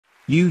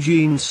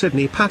Eugene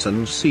Sidney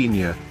Patton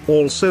Sr.,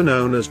 also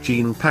known as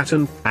Gene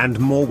Patton, and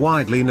more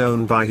widely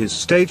known by his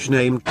stage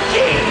name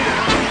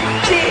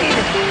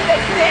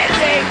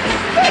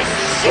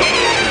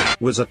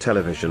was a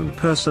television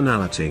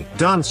personality,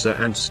 dancer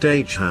and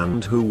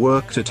stagehand who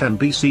worked at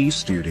NBC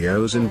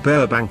Studios in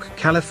Burbank,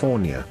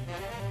 California.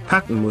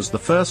 Patton was the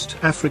first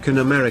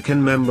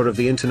African-American member of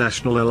the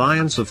International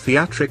Alliance of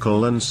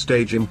Theatrical and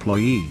Stage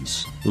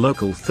Employees,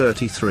 Local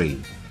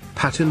 33.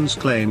 Patton's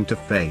claim to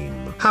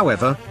fame,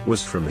 however,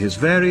 was from his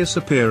various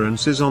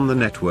appearances on the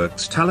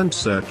network's talent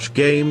search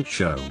game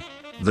show,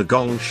 The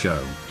Gong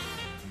Show.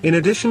 In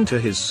addition to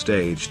his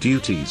stage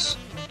duties,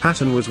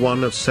 Patton was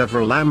one of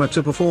several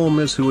amateur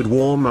performers who would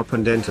warm up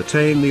and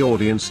entertain the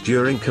audience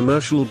during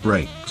commercial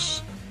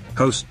breaks.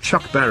 Host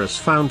Chuck Barris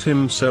found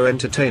him so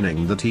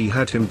entertaining that he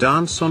had him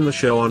dance on the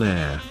show on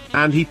air,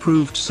 and he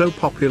proved so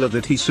popular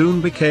that he soon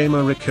became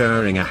a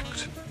recurring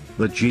act.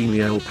 The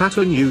genial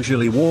Patton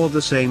usually wore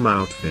the same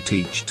outfit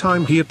each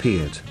time he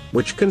appeared,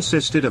 which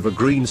consisted of a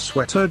green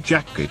sweater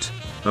jacket,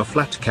 a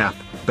flat cap,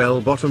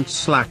 bell-bottomed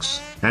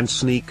slacks, and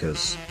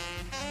sneakers.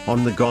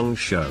 On The Gong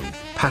Show,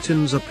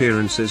 Patton's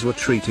appearances were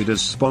treated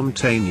as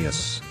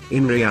spontaneous.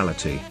 In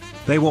reality,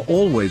 they were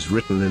always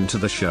written into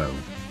the show.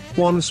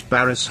 Once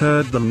Barris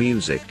heard the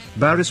music,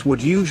 Barris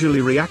would usually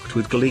react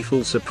with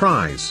gleeful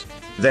surprise,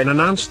 then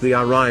announce the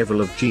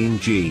arrival of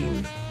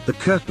Gene. The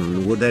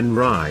curtain would then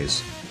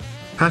rise.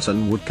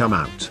 Patton would come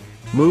out,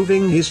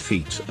 moving his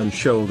feet and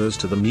shoulders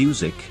to the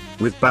music,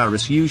 with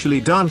Barris usually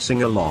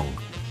dancing along.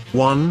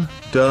 One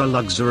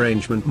deluxe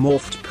arrangement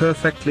morphed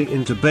perfectly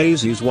into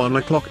Basie's 1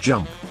 o'clock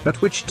jump, at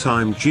which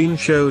time Gene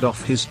showed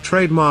off his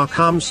trademark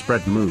arm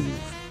spread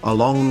move,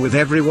 along with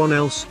everyone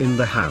else in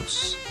the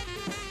house.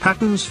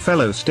 Patton's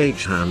fellow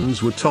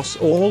stagehands would toss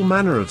all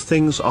manner of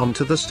things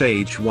onto the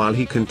stage while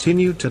he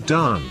continued to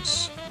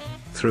dance.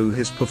 Through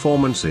his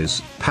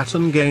performances,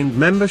 Patton gained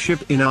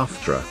membership in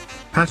AFTRA.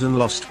 Patton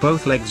lost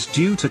both legs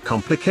due to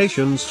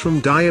complications from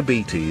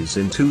diabetes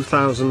in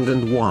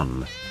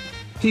 2001.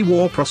 He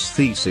wore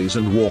prostheses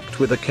and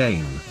walked with a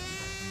cane.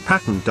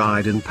 Patton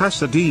died in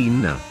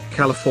Pasadena,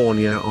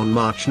 California on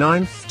March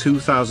 9,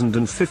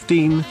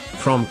 2015,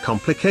 from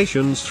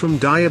complications from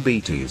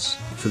diabetes.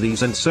 For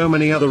these and so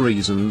many other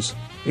reasons,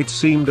 it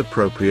seemed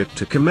appropriate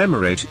to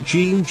commemorate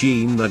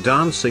Gene the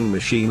Dancing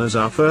Machine as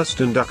our first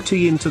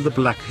inductee into the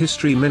Black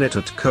History Minute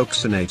at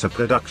Coxinator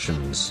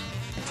Productions.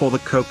 For the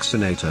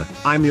Coxinator,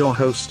 I'm your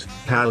host,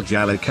 Hal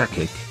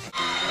Jalikakic.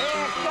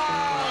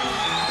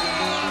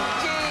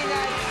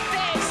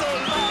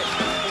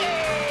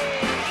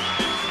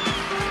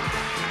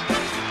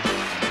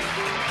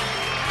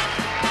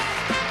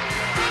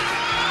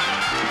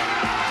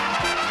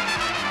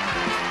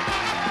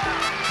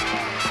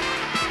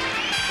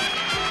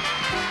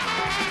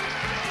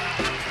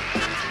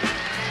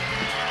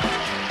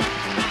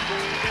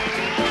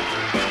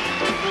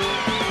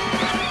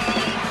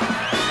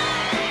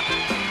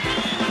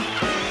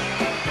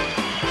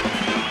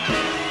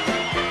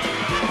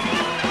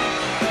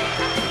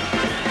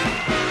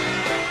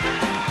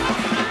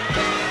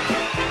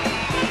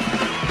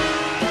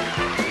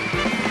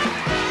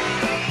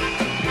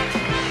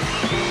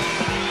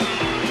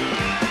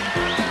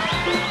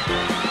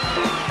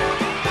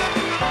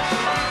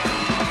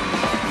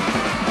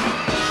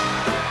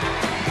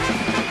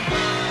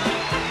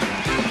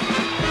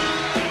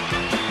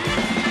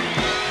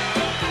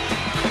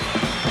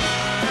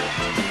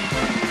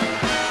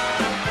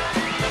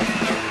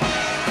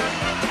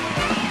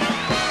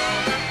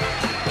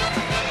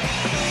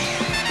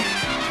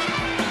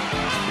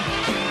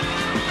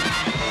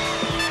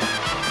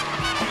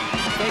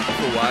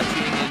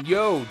 And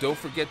yo, don't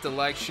forget to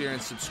like, share,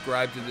 and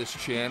subscribe to this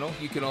channel.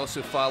 You can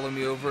also follow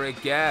me over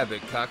at Gab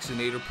at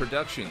Coxinator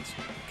Productions.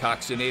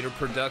 Coxinator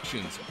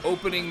Productions,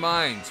 opening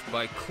minds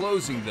by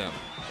closing them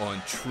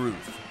on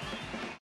truth.